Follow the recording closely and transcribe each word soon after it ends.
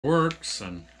works,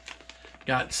 and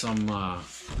got some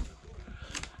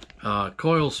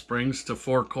coil springs to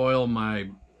 4-coil my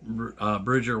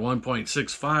Bridger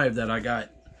 1.65 that I got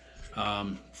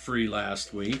free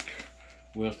last week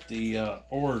with the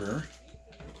order.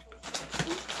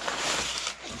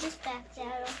 Just backed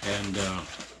out. And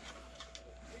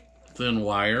thin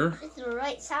wire. It's the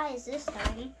right size this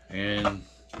time. And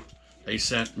they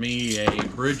sent me a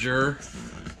Bridger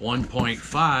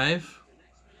 1.5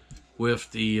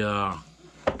 with the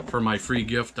for my free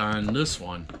gift on this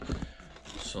one.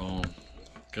 So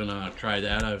gonna try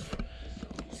that. I've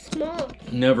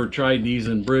never tried these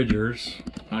in Bridgers.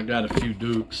 I got a few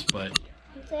Dukes, but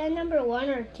is that number 1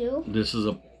 or 2? this is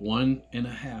a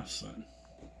 1.5, son.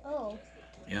 Oh.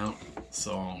 Yeah,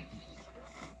 so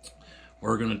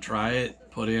we're gonna try it,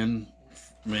 put in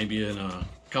maybe in a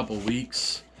couple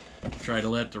weeks, try to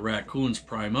let the raccoons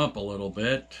prime up a little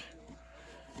bit,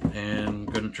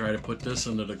 and gonna try to put this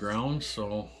into the ground.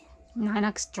 So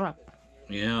 9X trap.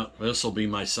 yeah, this will be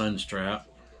my son's trap.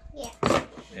 Yeah.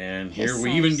 And here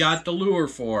we even got the lure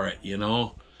for it, you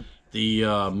know, the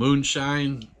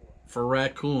moonshine for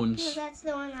raccoons. No, that's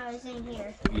the one I was in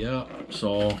here. Yeah,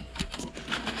 so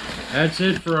that's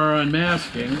it for our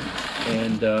unmasking,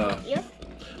 and Yep.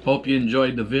 hope you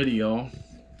enjoyed the video.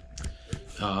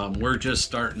 We're just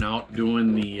starting out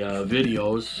doing the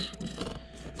videos,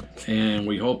 and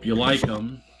we hope you like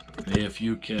them. If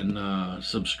you can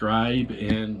subscribe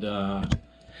and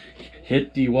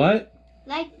hit the what?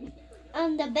 Like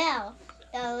on the bell.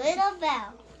 The little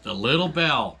bell. The little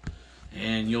bell.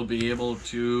 And you'll be able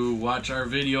to watch our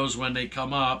videos when they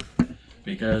come up,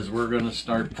 because we're going to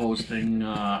start posting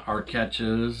our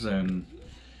catches. And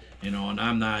you know, and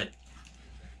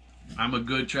I'm a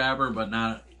good trapper, but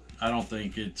I don't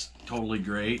think it's totally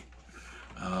great.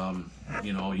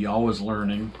 You know, you're always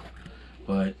learning,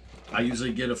 but I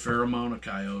usually get a fair amount of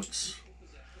coyotes,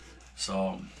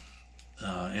 so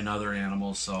and other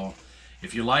animals. So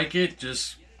if you like it,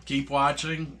 just keep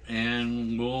watching,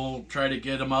 and we'll try to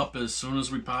get them up as soon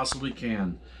as we possibly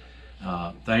can.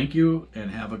 Thank you, and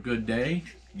have a good day.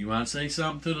 You want to say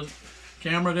something to the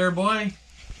camera there, boy?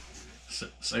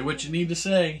 Say what you need to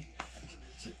say.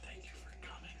 Say thank you for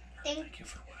coming. Thank you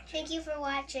for watching. Thank you for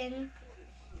watching.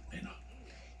 You know,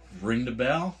 ring the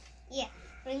bell. Yeah,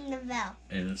 ring the bell.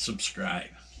 And subscribe.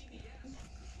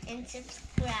 And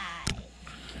subscribe.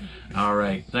 All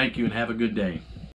right. Thank you, and have a good day.